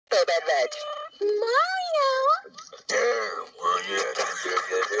badge. Mario. Damn, well, yeah.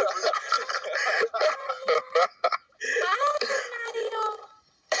 Mario.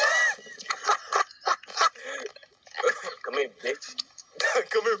 Come here, bitch.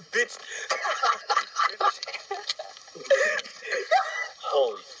 Come here, bitch.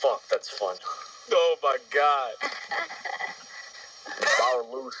 Holy fuck, that's fun. Oh my god.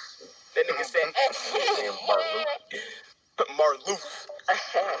 Marloose. That nigga said, his name Marloose.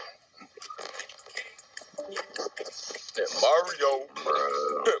 Mario.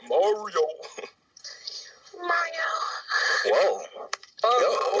 Mario. Mario. Whoa. Yo,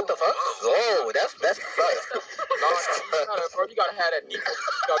 what the fuck? Whoa, that's No, bro, you gotta have that deep. You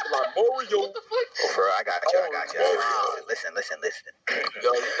gotta be like, Mario. Oh, bro, I got you. Listen. Yo,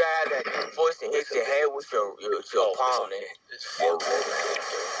 you gotta have that deep voice and hit your head with your palm, man.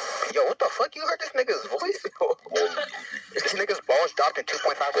 Yo, what the fuck? You heard this nigga's voice? This nigga's balls dropped in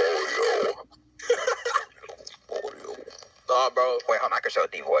 2.5 seconds. Nah, bro. Wait, hold on. I can show a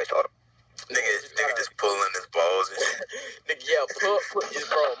deep voice. Hold on. Nigga just pulling his balls and shit. Nigga, yeah, pull this,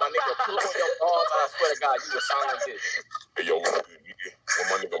 bro. My nigga, pull on your balls. I swear to God, you would sound like this. Hey, yo, what's good, nigga? What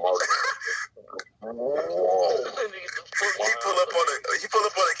my nigga Mark? He pull up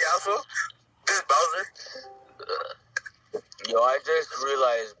on the council. This Bowser. Yo, I just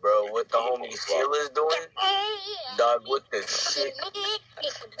realized, bro, what the homie Seal is doing. Dog, what the shit?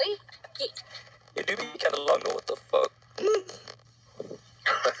 You do be kind of long, what the fuck?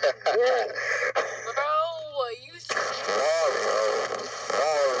 Bro, you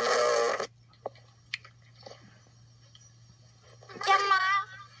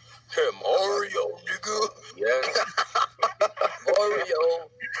Hey, Mario, nigga. Yes. Mario.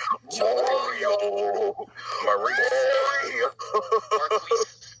 Mario.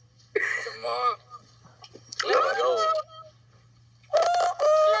 Come on. Yo.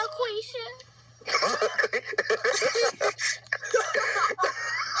 LaQuisha.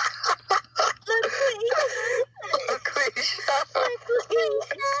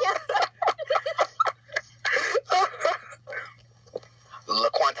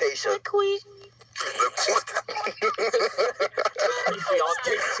 LaQuantasia.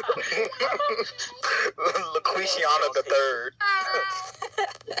 LaQuishiana the third.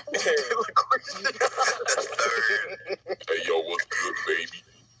 Hey, yo, what's good, baby?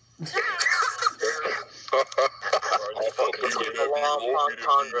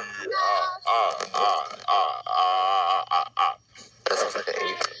 That sounds like an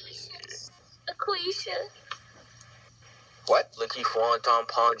eight. LaQuisha. What? Licky Fuanton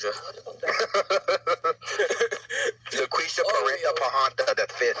Pondra. LaQuisha Parenta Pahanta the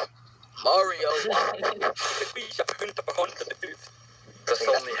fifth. Mario. That's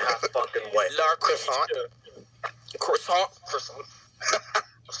only half fucking white. La Croissant. Croissant.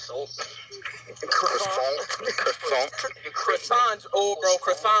 Croissants. Oh, bro.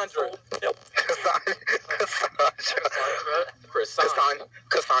 Croissants.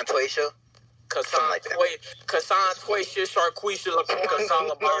 Croissant Toisha. Cassandra, Toisha, Sharquisha, LaQuisha,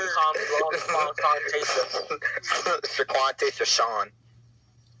 Shaquantasia Sean.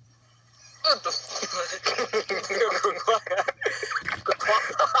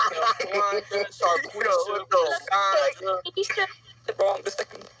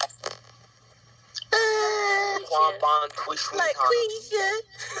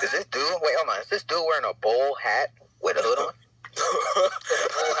 Is this dude? Wait, hold on. Is this dude wearing a bowl hat with a hood on?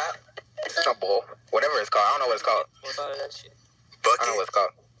 A bowl, whatever it's called. I don't know what it's called. What's all that shit? I don't know what it's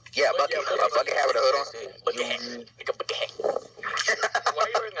called. Yeah, bucket. A bucket hat with a hood on. Why are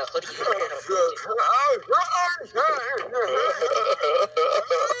you wearing a hoodie?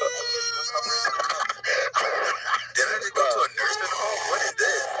 Did I just go to a nurse's home? What is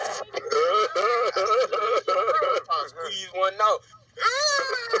this? Squeeze one out.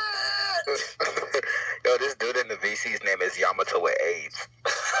 Yo, this dude in the VC's name is Yamato with AIDS.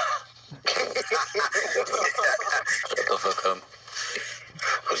 Shut the fuck up.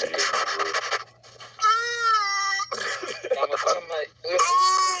 Who's that?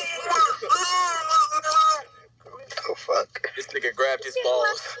 Oh, fuck. This nigga grabbed his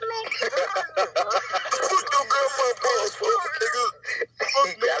balls.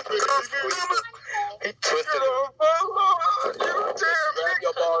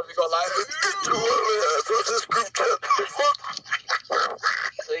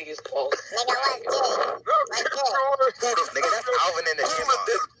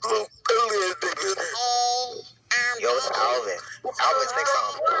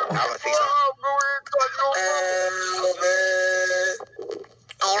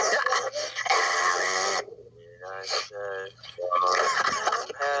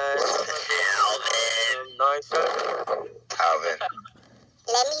 myself. Alvin.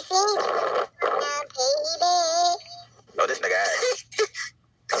 Let me see. Now, baby. Oh, this nigga ass.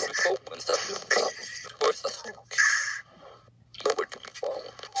 I'm cold and stuff. Of course, that's nowhere to be found.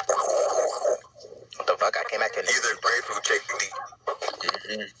 What the fuck? I came back to Either grapefruit technique.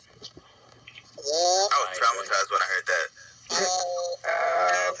 Mm-hmm. Yeah. I was traumatized when I heard that.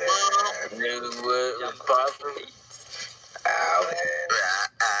 Alvin. Knew it possible. Alvin.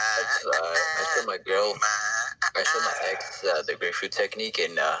 I showed my girl, I showed my ex the grapefruit technique,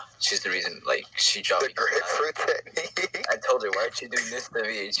 and she's the reason, like, she dropped The me. grapefruit technique. I told her, why aren't you doing this to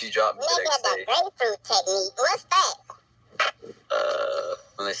me? And she dropped me the Nigga, next the day. grapefruit technique. What's that?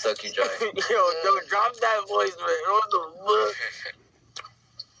 When I suck you dry. Yo, don't drop that voice, man. What the fuck?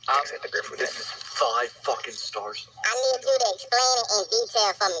 I said the grapefruit This technique. is 5 fucking stars. I need you to explain it in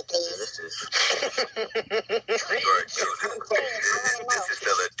detail for me, please. This is... You're a dude. This is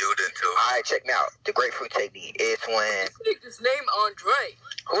still a dude until. Alright, check me out. The grapefruit technique is when... His name Andre.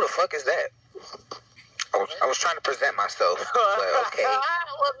 Who the fuck is that? I was trying to present myself, but okay.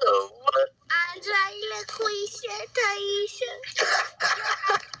 What the fuck? Andre, LaQuisha, Taisha.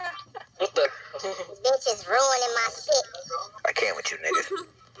 What the? Bitch is ruining my shit. I can't with you niggas.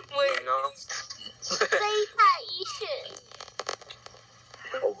 Wait, No. say Taisha.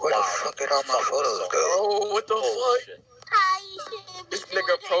 Where the fuck did all my photos go? Oh, what the fuck? Taisha. This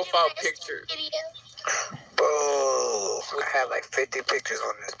nigga profile picture. Bro, I have like 50 pictures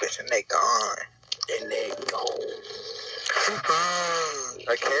on this bitch and they gone. And they gone.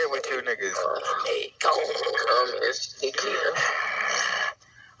 I can't with you niggas. They gone. It's sticky.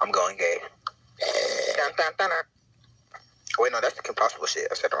 I'm going gay. Dun, dun, dun, dun. Wait, no, that's the Kim Possible shit.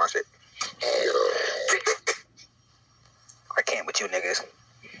 I said the wrong shit. I can't with you niggas.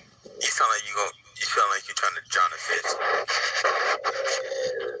 You sound like you trying to drown a fish.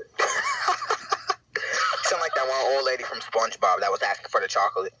 You sound like that one old lady from SpongeBob that was asking for the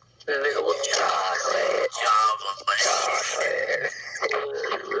chocolate. Nigga, what chocolate?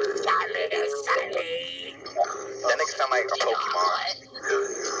 That nigga sound like a Pokemon.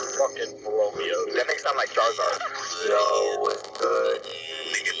 Fucking Romeo. That nigga sound like Charizard. Yo, what's good?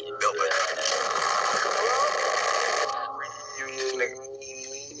 Nigga, built by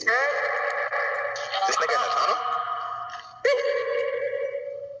This nigga in the tunnel?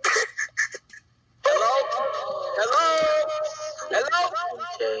 Hello? Hello? Hello?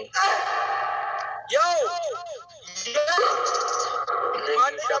 Okay. Yo!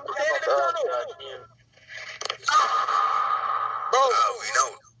 My nigga, I'm dead in the tunnel. Bro, we know.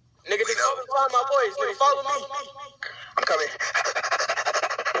 nigga, just follow my voice. Nigga, follow me. I'm coming.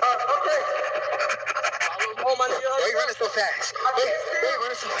 Okay. Follow my nigga. Why you running so fast? Why you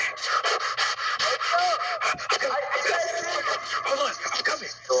running so fast? Hold on, I'm coming.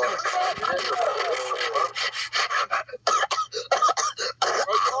 Bro,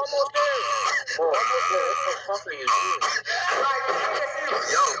 you almost there. What the fuck are you doing?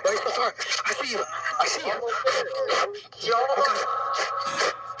 Yo, Why you so far? I see you. I see you. Yo, I'm coming.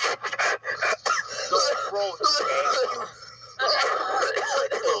 bro,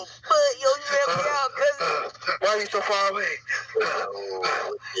 Why are you so far away?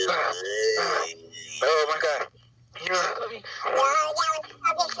 Oh my god.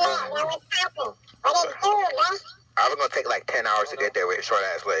 I was gonna take like 10 hours to get there with short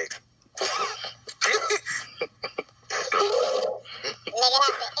ass legs. Nigga,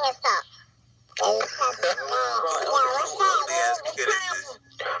 that's the insult. ugly ass kid is this?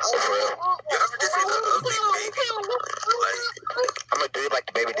 For real. You ever just seen an ugly baby? Like, I'm gonna do it like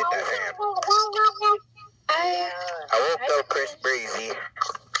the baby did that man. I woke up Chris Breezy.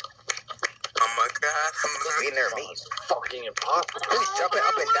 oh my god. Be near me. fucking impossible. He's jumping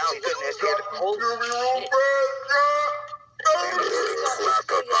up and down. He's sitting there scared.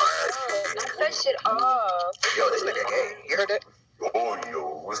 Clap up my ass. Knock that shit off. Yo, this nigga gay. You heard that? Oh, yo,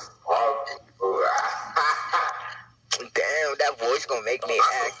 what's poppin'? Damn, that voice gonna make me I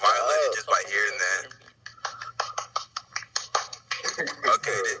act feel violated up. just by hearing that.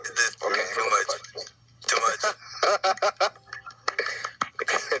 Okay, this Okay, is too much. Too much.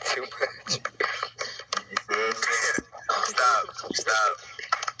 Too much.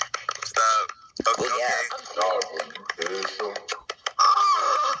 Stop. Okay, Oh, yeah. okay.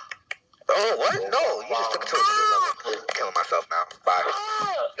 Oh, what? No, you just took it to another level. I'm killing myself now. Bye.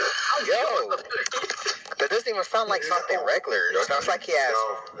 Yo, that doesn't even sound like something regular. It sounds like he has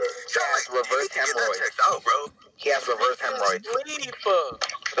reverse hemorrhoids. Checked out, bro. He has reverse hemorrhoids. Sleep.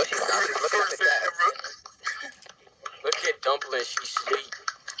 Look, he's not. He's looking at the chat. Look at Dumpling, she sleep.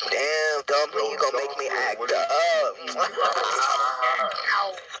 Damn, dumb, you gonna make me act up.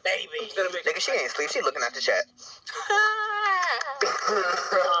 Ow, baby. Nigga, she ain't asleep. She looking at the chat. Oh,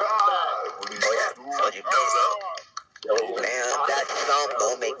 yeah. Told you. Damn, that song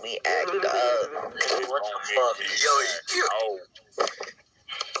gonna make me act up. What the fuck? Yo, you.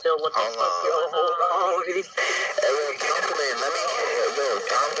 Yo, what the Hold fuck? Yo, on. hold on. Hey, wait, Conklin, let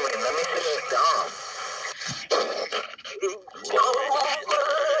me see this dumb.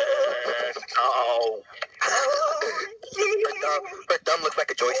 Oh. Her thumb looks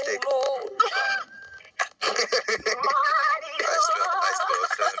like a joystick.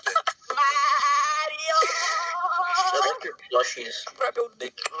 Plushies. Grab your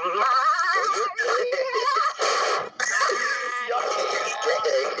dick.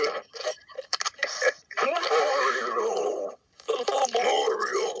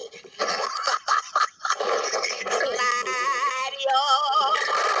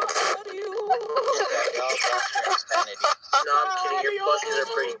 No, I'm kidding. Your plushies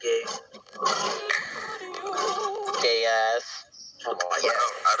are pretty gay. Gay ass. I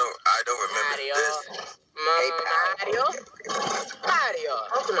don't remember this. Mario.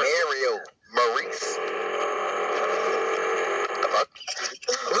 Mario. Maurice. The fuck?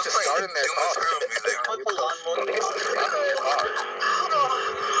 Who's just starting their car?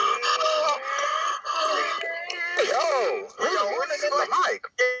 Yo, who's running in the mic?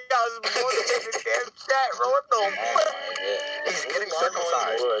 He's getting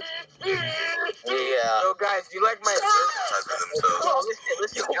circumcised. Yeah. Yo, guys, do you like my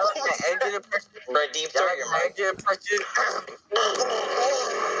listen, I like my engine impression. For a deep throat, your engine impression.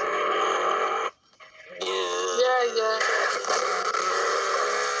 Yeah.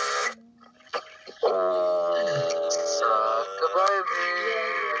 Goodbye,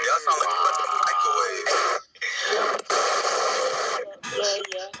 Y'all sound like a bunch of microwaves.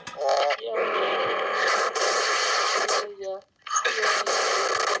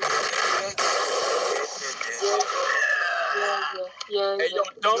 Hey, yo,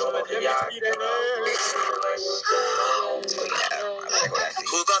 don't let me see that.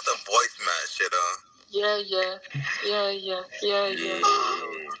 Who got the voice match shit on? Yeah.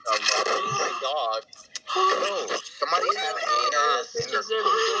 dog. Oh, somebody's having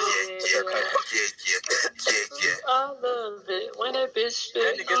Yeah. I love it when a bitch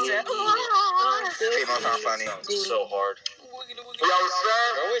spit. Female sound funny. So hard. Yo,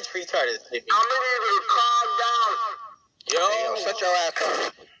 son. Which retard is sleeping? I'm gonna need you to calm down. Hey, yo, shut your ass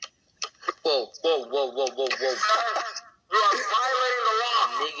up. Whoa. You are violating the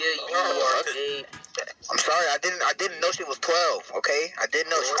law. Nigga, you are a... I'm sorry, I didn't know she was 12, okay? I didn't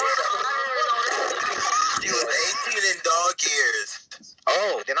know she was 17. She was 18 in dog years.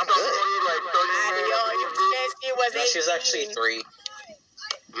 Oh, then I'm good. Mario, you said she was 18. No, she was actually 3.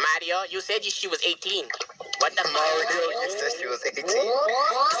 Mario, you said she was 18. What the fuck? Mario, you said she was 18.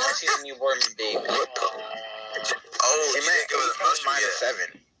 She's a newborn baby. Oh, She you meant didn't give her the 18 mushroom minus yet.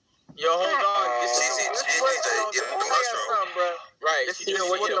 7. Yo, hold on. She needs to give her the mushroom. Right. This is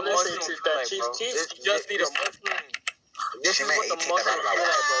what the mushroom This just need a mushroom. This she meant 18. That's not about Let me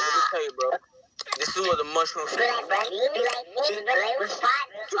tell you, bro. This is what the mushroom feel like. What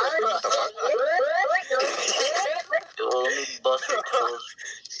the fuck? Yo, let me bust your clothes.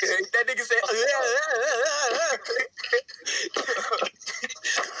 That nigga said,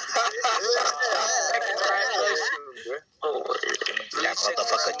 That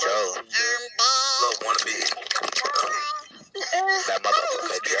motherfucker Joe. Look, wannabe. That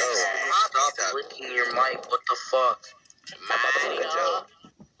motherfucker Joe. Stop licking your mic. What the fuck? That motherfucker Joe.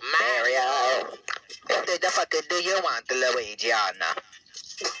 Mario. What the fuck do you want, Luigiana?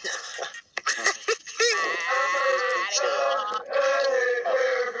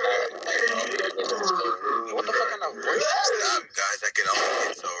 What the fuck kind of voice? Stop, guys. I can only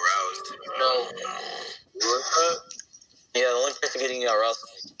get so aroused. No. Yeah, the only person getting aroused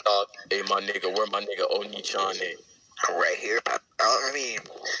is dog. hey, my nigga, where my nigga Oni-chan at? Right here, Pop. I mean,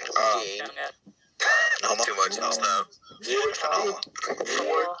 no more. Too much stuff.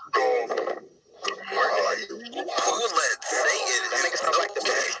 Who let Satan? That nigga sounds like the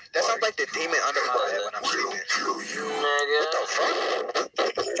that sounds like the demon under my bed when I'm sleeping. What the fuck?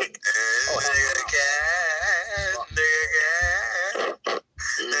 Nigga cat.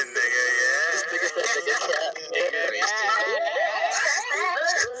 This nigga said nigga cat.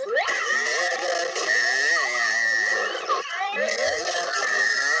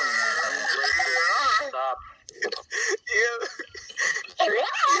 Stop.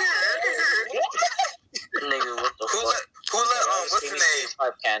 Nigga, what the Who fuck? let what's his name?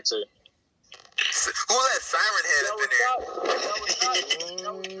 Type cancer. Who let Siren Head up in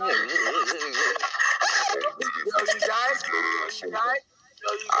there?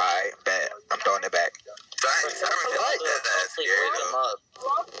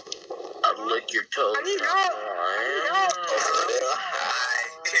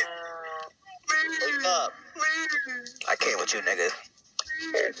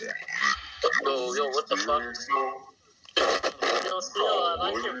 Yo, what the fuck? Yo, still, I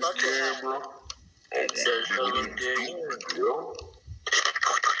like your bucket hat. I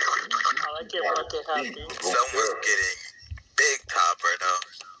like your bucket hat, dude. Someone's getting big top right now.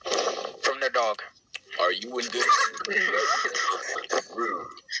 From their dog. Are you in good? Let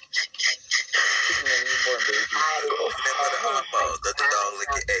the dog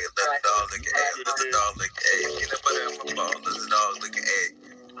lick your egg. Let the dog lick your egg. Let the dog lick your egg. Peanut butter in my ball. Let the dog lick your egg.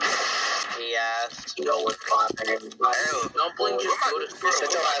 Yes. Yo, what's poppin', everybody? Don't blink your foot.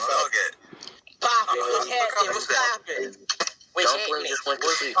 Shut your ass up. Poppin', what's happening? What's poppin'? What's Don't blink happening? just went to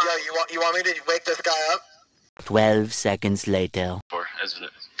sleep. Yo, you want me to wake this guy up? 12 seconds later.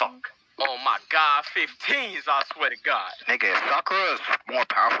 Fuck. Oh my god, 15s, I swear to God. Nigga, Sakura is more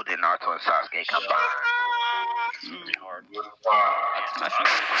powerful than Naruto and Sasuke combined. It's really hard.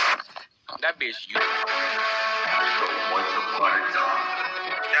 That bitch, you.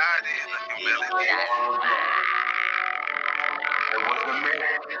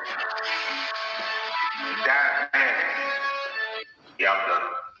 Yeah, I'm done.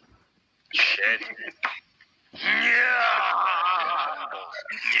 Shit. Yeah.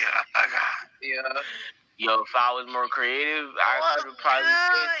 Yo, if I was more creative, I could probably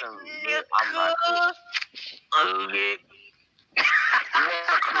say something. I'm not good.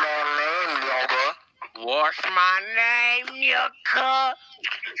 What's my name, nigga?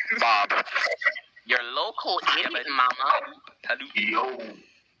 Bob. Your local idiot, mama. Yo.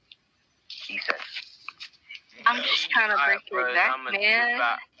 He said. I'm just trying to break your neck, man.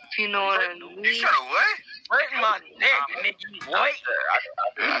 If you know what I mean. You trying to what? Break my neck, nigga. What?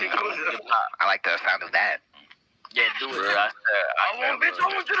 I like the sound of that. Yeah, do it. I want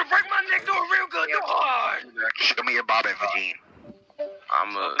you to break my neck. Do it real good. Do hard. Show me your Bob and Vagine.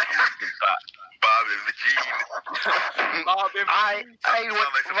 I'm a Bob and Vagine. Bob and I Sound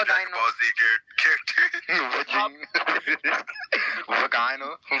like some Dragon Ball Z character. Vagina. Vagina.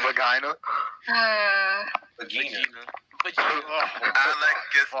 Vagina. I like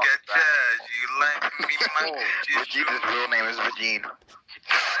your sketches. You like me, my Vagina's real name is Vagine.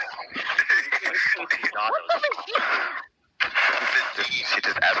 She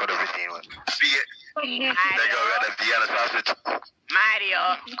just asked what a Vagine was. They go got a Vienna sausage. Mario.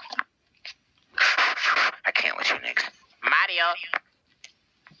 I can't with you niggas. Mario.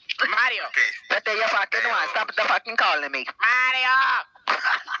 Mario. Vete your fucking one. Stop the fucking calling me. Mario.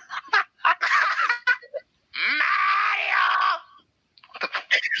 Mario.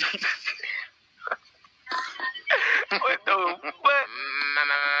 What the fuck?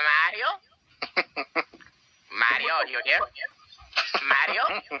 Mario. Mario, are you there? Mario.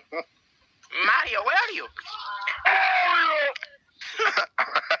 Mario, where are you?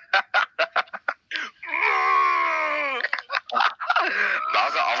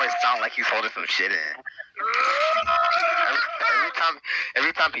 Bowser always sound like he's holding some shit in.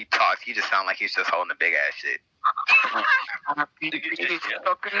 Every time he talks, he just sound like he's just holding a big ass shit. I need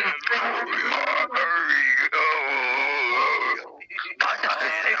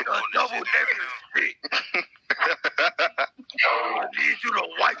you to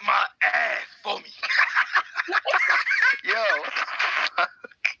wipe my ass for me. Yo.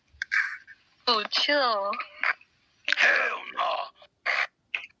 Oh, chill. Hell no.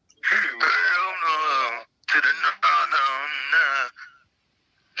 Hell no. To the no.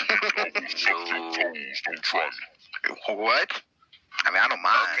 What? I mean, I don't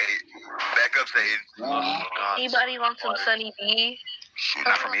mind. Okay, back up, Satan. Oh, God. Anybody want some Sunny D?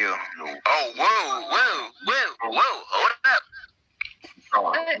 Not from you. Oh, whoa, hold up.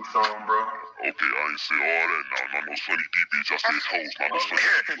 What? Okay, I ain't say all that now. No Sunny D, bitch. I said hoes, not no Sunny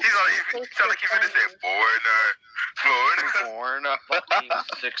D. He's trying to keep it the same. Foreigner.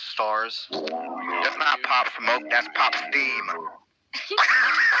 6 stars. That's not pop smoke, that's pop steam.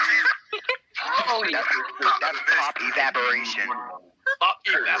 That's pop evaporation. Pop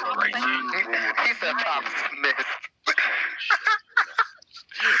evaporation. He said pop mist.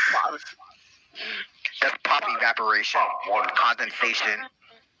 That's pop evaporation. Condensation.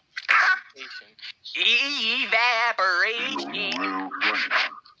 Evaporation.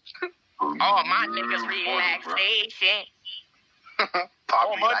 Oh, my niggas relaxation. Pop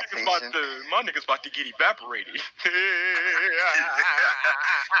Oh, relaxation. my niggas about to get evaporated.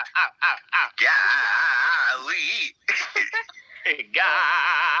 Golly.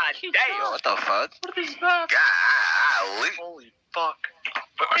 God damn. What the fuck? What is that? Golly. Holy fuck.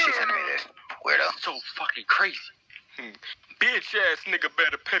 Oh, she sent me this. Weirdo. So fucking crazy. Bitch ass nigga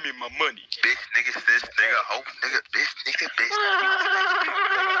better pay me my money. Bitch, nigga, sis, nigga, hoe, nigga, bitch, nigga, bitch.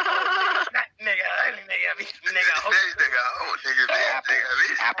 Nigga, Nigga, hoe, nigga, bitch, nigga.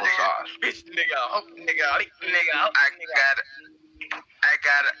 Applesauce. Bitch, nigga. I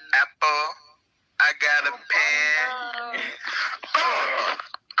got an apple. I got a pen.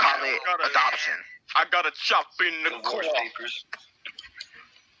 Call it adoption. I got a chop in the Divorce core. papers.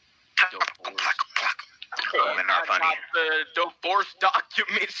 Women are funny. The divorce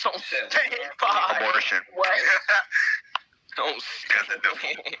documents on standby. Abortion. On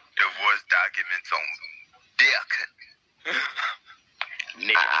standby. Divorce documents on deck.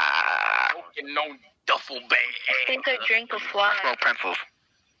 Nigga. Smoking on duffel I bag. think I drink a fly. Smoke pencils.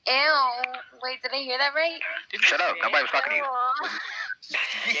 Ew. Wait, did I hear that right? Shut up. Nobody was talking to you.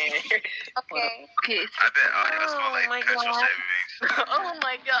 Okay. Piss. I bet niggas smell like Oh my pencil God. savings. Oh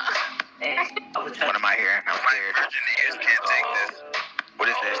my god. What am I hearing? I'm scared. Virgin ears can't take this. What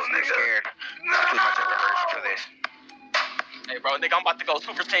is this? I'm scared. Too much of a version for this. Hey, bro, nigga, I'm about to go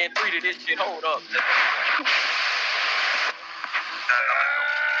Super Saiyan 3 to this shit. Hold up.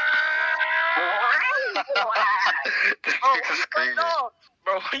 This nigga's screaming.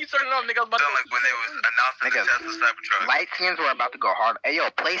 Bro, why you turning off, nigga? I was about to Like when they was announcing the Tesla Cybertruck. Light skins were about to go hard. Hey, yo,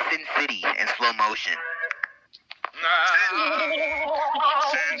 play Sin City in slow motion.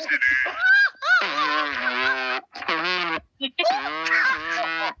 Sin City.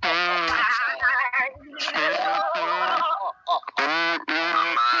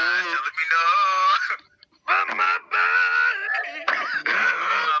 Let me know. My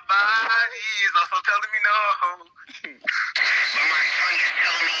body is also telling me no.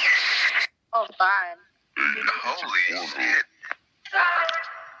 Oh, fine. Holy shit.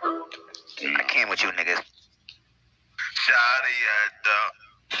 I came with you niggas. Shawty at the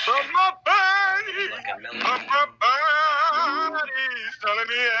my body, Like a melody. my body's telling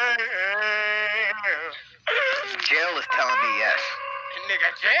me yeah. jail is telling me yes. Nigga,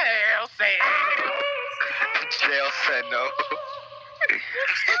 jail say. Jail said no.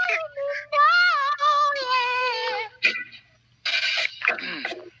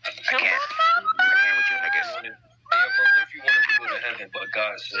 I can't with you niggas. Yeah, bro, what if you wanted to go to heaven, but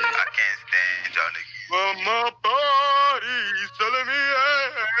God said, I can't stand y'all niggas. Well, my body's telling me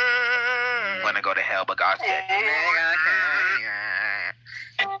yeah. Wanna go to hell, but God said.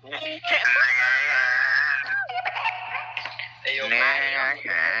 hey, yo,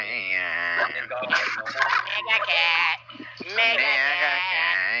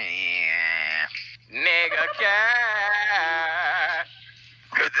 Nigga cat.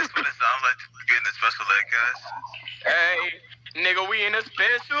 Is this what it sounds like to be in the special ed class? Hey, nigga, we in a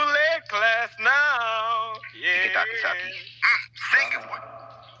special ed class now. Yeah. Get Dr. Saki. Sing it one.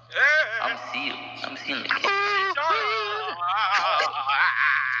 Yeah. I'm seeing the kid.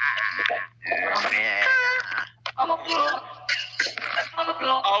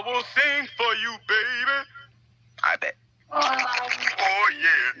 I will sing for you, baby. I bet. Oh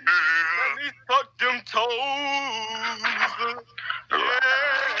yeah. Let me suck them toes.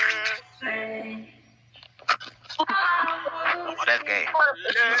 Yeah. Oh, that's gay.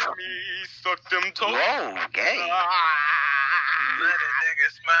 Let me suck them toes. Whoa, gay. Ah. Let a nigga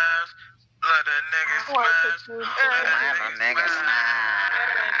smash. Let a nigga smash. Let a nigga smash.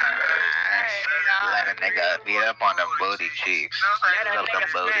 Let a nigga beat up on the booty cheeks. Let a Suck the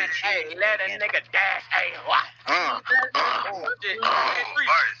nigga booty smash. Hey, cheeks. let a nigga dash. Hey, what? Oh,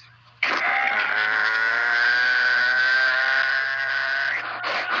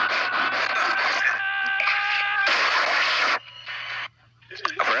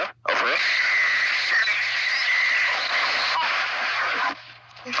 for real? Oh, for real?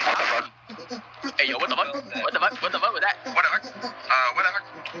 Hey, yo, what the fuck? What the fuck? What the fuck was that? Whatever. Whatever.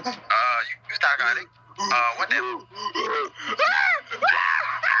 You start got it. What the?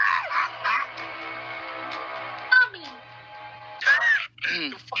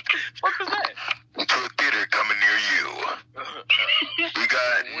 What was that? To a theater coming near you. We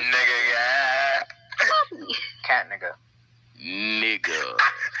got nigga cat nigga. Nigga.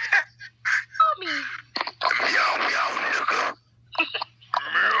 Meow meow nigga.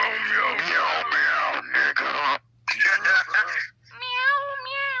 Meow meow meow meow nigga.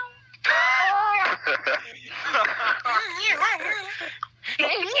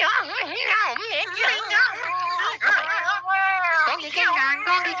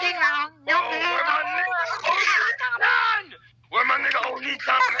 Where my nigga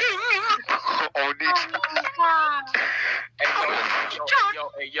Oni-chan?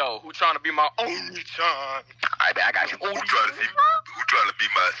 Hey, yo, who trying to be my Oni-chan? I got you. Who trying to be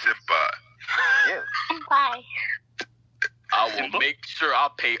my senpai? Yeah. Bye. I will make sure I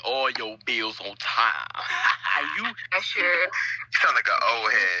pay all your bills on time. You Sure. You sound like an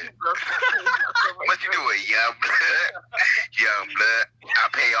old head. What you doing, young blood? Young blood. I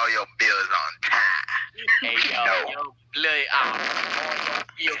pay all your bills on time. Hey, yo, blood, all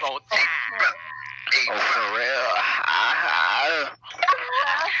your bills on time. Hey, for real.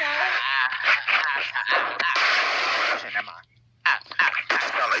 Never mind.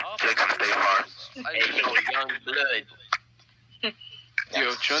 Sound like Jackson State Farm. Hey, yo, young blood. Yo,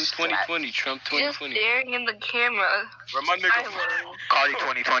 Trump 2020, Trump 2020. Just staring in the camera. Where my nigga? Cardi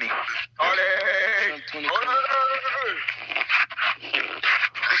 2020. Cardi. Trump 2020.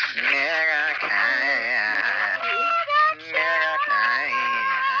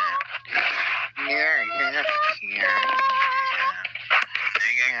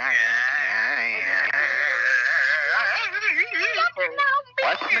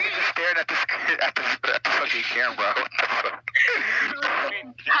 Why is this nigga just staring at the fucking camera?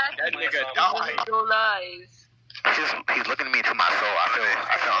 That nigga died. He's looking at me into my soul. I feel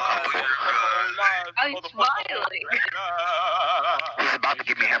uncomfortable. I'm smiling. He's about to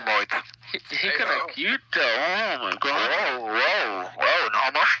give me hemorrhoids. He kinda cute though. Oh my god. Whoa, no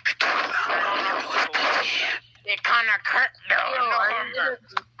homo. It kinda hurt though.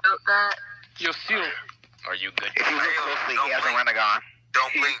 Yo, Seal. Are you good? If you look closely, he has a Renegon.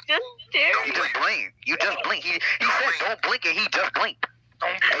 Don't blink. Just staring. You just blink. You just blink. He said don't blink and he just blinked.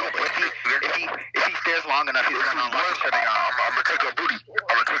 If he stares long enough, he's gonna unlock his Renegon. I'm gonna take your booty.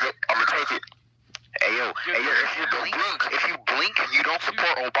 I'm gonna take it. Hey yo, if you blink, you don't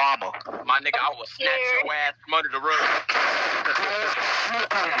support Obama. My nigga, I will snatch your ass from under the rug.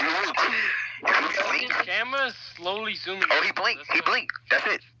 If you blink, The camera is slowly zooming. oh, he blinked. That's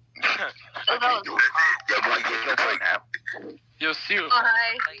it. Yo, Seal.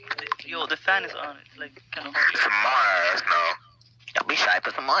 Hi. Yo, the fan is on. It's like kind of Some more, no. Don't be shy,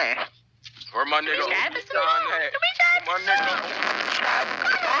 put some more in. Where my nigga? My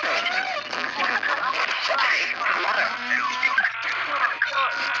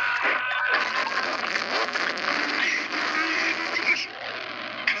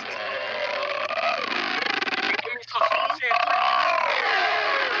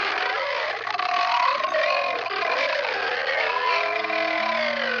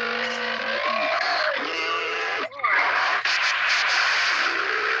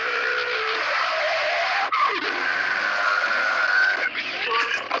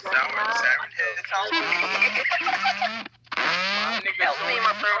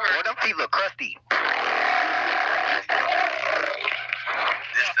Oh, them feet look crusty. This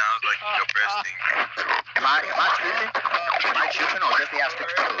sounds like your breasting. Am I choosing? Am I choosing or does he have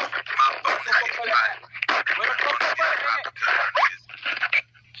 6 toes? My phone is getting hot.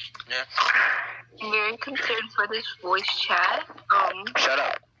 Yeah. I'm very concerned for this voice chat. Shut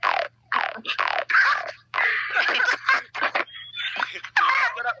up.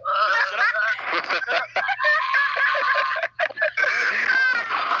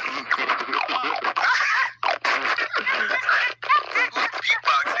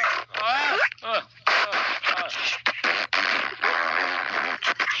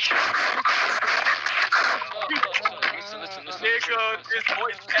 Nigga, this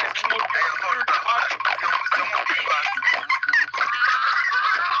voice chat.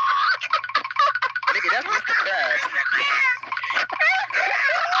 Nigga, that's Mr. Krabs.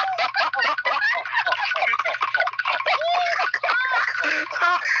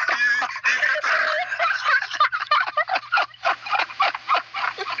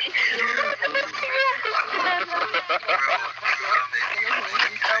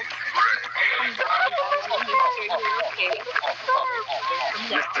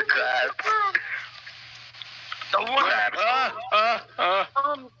 Mr. Krabs.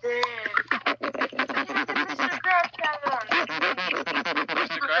 I'm dead. Mr. Krabs got on.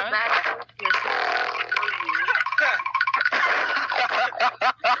 Mr. Krabs?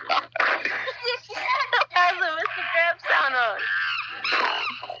 Has a Mr. Krabs sound on.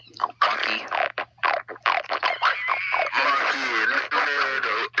 Funky.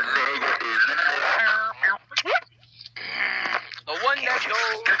 The one that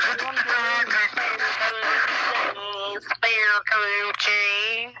goes.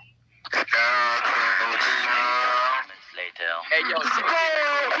 later. Hey, yo,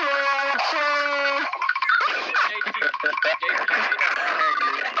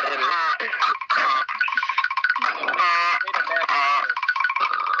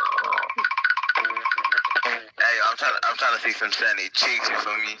 Hey, I'm trying to see some shiny cheeks, you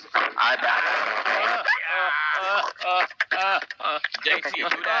feel me? I got JT, do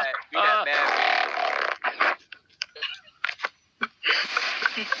that bad.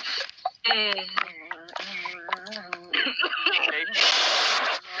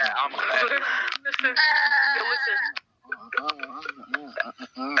 Yeah, I'm glad. Listen.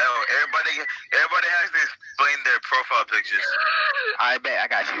 everybody has to explain their profile pictures. I bet I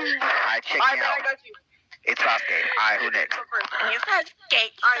got you. Alright, check me out. I got you. It's Sasuke. Alright, who next?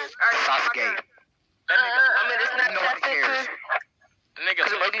 Sasuke. Sasuke. I mean, it's not Nobody cares. Nigga,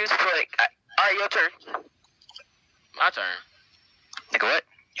 Alright, your turn. my turn. Nigga, what?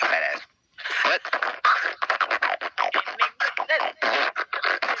 You fat ass. What?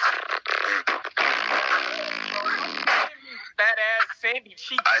 Fat ass Sandy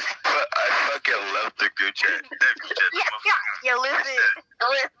Cheeks. I fucking love the group chat. That group chat. Yeah, listen. I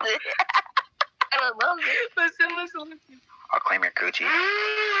love it. Listen. I'll claim your coochie.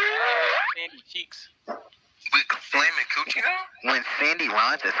 Sandy Cheeks. We flaming coochie now? When Sandy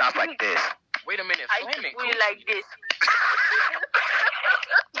runs, it sounds like this. Wait a minute, I flaming. eat the booty like this.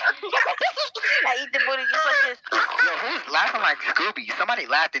 I eat the booty just like this. Yo, who's laughing like Scooby? Somebody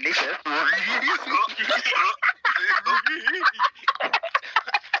laughed and they said, It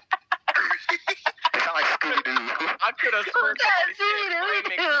sound like Scooby-Doo. I could have sworn somebody said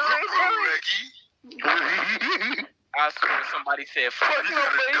flaming. I swear somebody said flaming.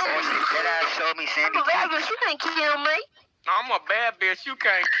 That ass showed me Sandy But cheeks. you can't kill me. I'm a bad bitch. You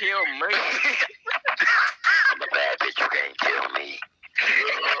can't kill me. I'm a bad bitch, you can't kill me.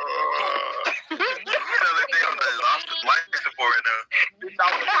 You sound like they on the lost life support right now. Bitch, I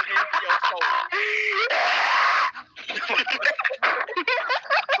was into your soul.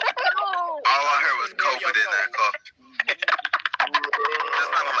 All I heard was COVID in that cough. That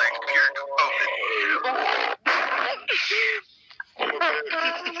sounded like pure COVID.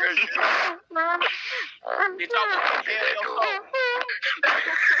 Bitch, I was into your soul.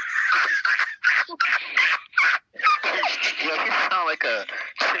 Yo, you sound like a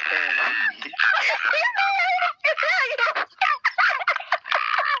chimpanzee.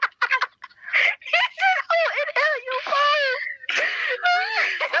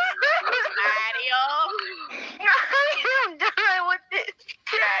 I'm done with this.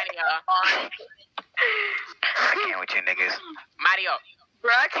 I can't with you niggas. Mario.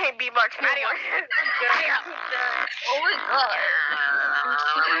 Bro, I can't be Mark Mario. Oh my god.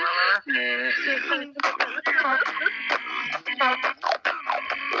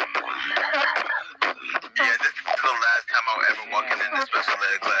 Yeah, this is the last time I'll ever walk in this special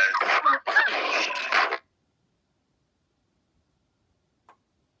ed class.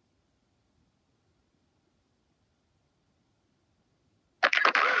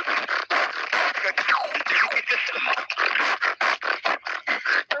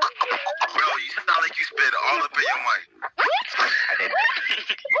 Bro, you sound like you spit all up in your mic. I did.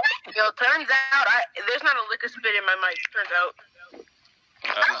 Yo, turns out there's not a lick of spit in my mic. Turns out. You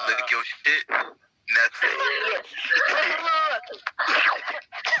lick your shit. That's it.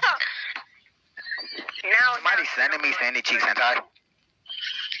 Somebody sending me Sandy Cheeks hentai.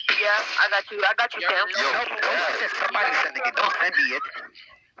 Yeah, I got you, Sam. Yo, somebody sending it. Don't send me it.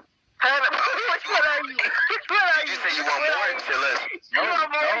 Which one are you? You say you want more? Say less. No.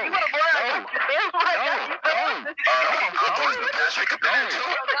 I'm going to Patrick a bit too.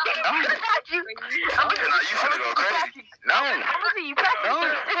 Now you finna go crazy. No. Looking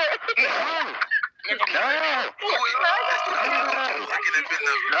up in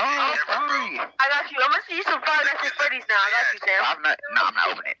the I got you. I'm gonna see you some Five Nights at Freddy's now. I got you, Sam. I'm not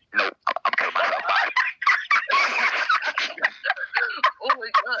opening it. Nope. I'm killing myself. Bye. Oh my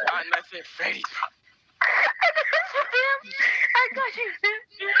god. Five Nights at Freddy's. I got you, Sam.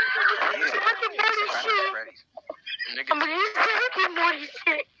 Nigga, I'm gonna use the Rick and Morty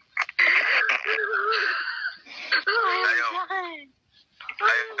shit.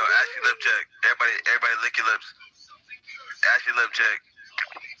 Yo, Ashley lip check. Everybody lick your lips. Ashley lip check.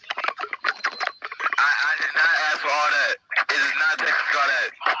 I did not ask for all that. It is not taking all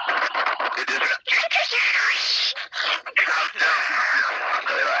that. It is not.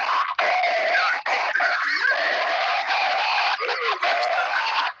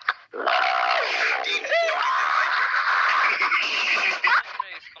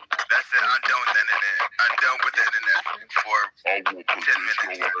 That's it. I'm done with the internet. I'm done with the internet for 10 minutes.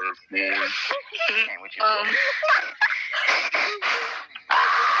 Can't with you.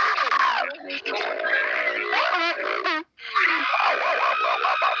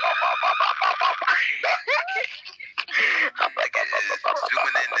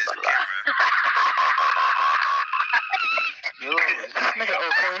 Zooming in this camera. Yo, is this nigga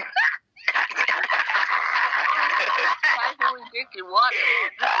okay? Why are we drinking water?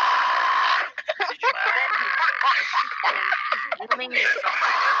 I mean, Somebody at the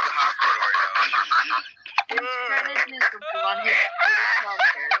hospital right now. he's trying to do something on his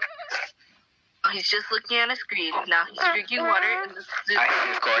computer. he's just looking at a screen. Now he's drinking water. And I hate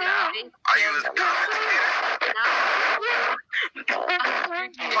this call now. Are you a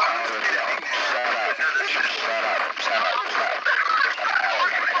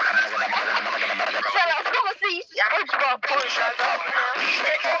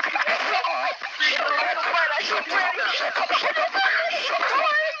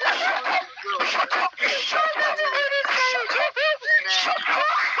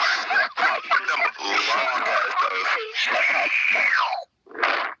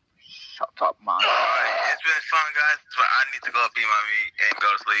Shut up, man. It's been fun, guys, but I need to go eat my meat and go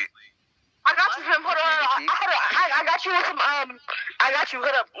to sleep. I got you, Pim. Hold on. I got you with some, I got you.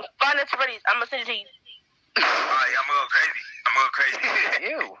 Hold up. Find it Freddy's. I'm gonna send it to you. Alright, I'm gonna go crazy.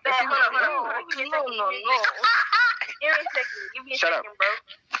 Ew. Hold on. Give me a second. Give me a Shut up. second, bro.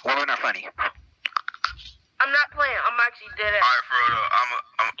 Well, we're not funny. I'm not playing. I'm actually dead ass. Alright, for real,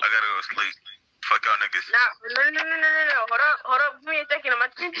 I gotta go to sleep. Fuck y'all niggas. No. Hold up. Give me a second. I'm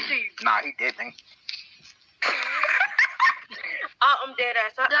gonna send it to you. Nah, he didn't. I'm dead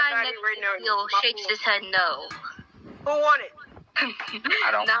ass. I got it right now. Steel shakes his head no. Who won it?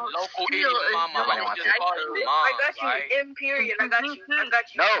 I don't. Now Local Steel idiot is mama. doing I it. just call you mom, I got you. right? M period. I got you.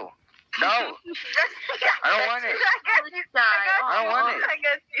 No. No. I don't want it. I don't want it. I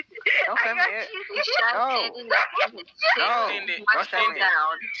got you. Don't send me it. He's standing up on his chair. No. Send it. Don't send me it.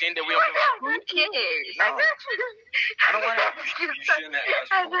 Down. Send it. We don't give a Who cares? No. I don't want it. You shouldn't have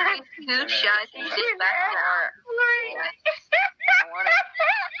asked for it. Too shy to sit back down. I don't want it.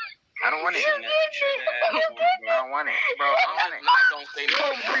 I don't want it. You shouldn't have asked for it, I don't want it. bro. I'm not gonna say no.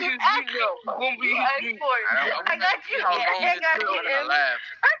 I got you. I don't laugh.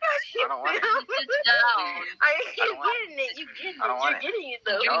 I don't want it. Sit down. You getting it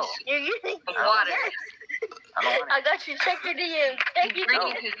though. No. You're getting it. Water. I don't want it. I got you. Check your DM. Check your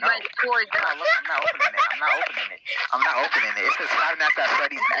Bringing DM. his red cord I'm not opening it. It says Five Nights at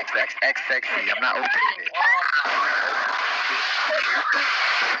Freddy's XXX sexy. I'm not opening it.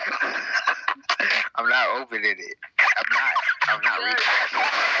 I'm not opening it. I'm not reading it.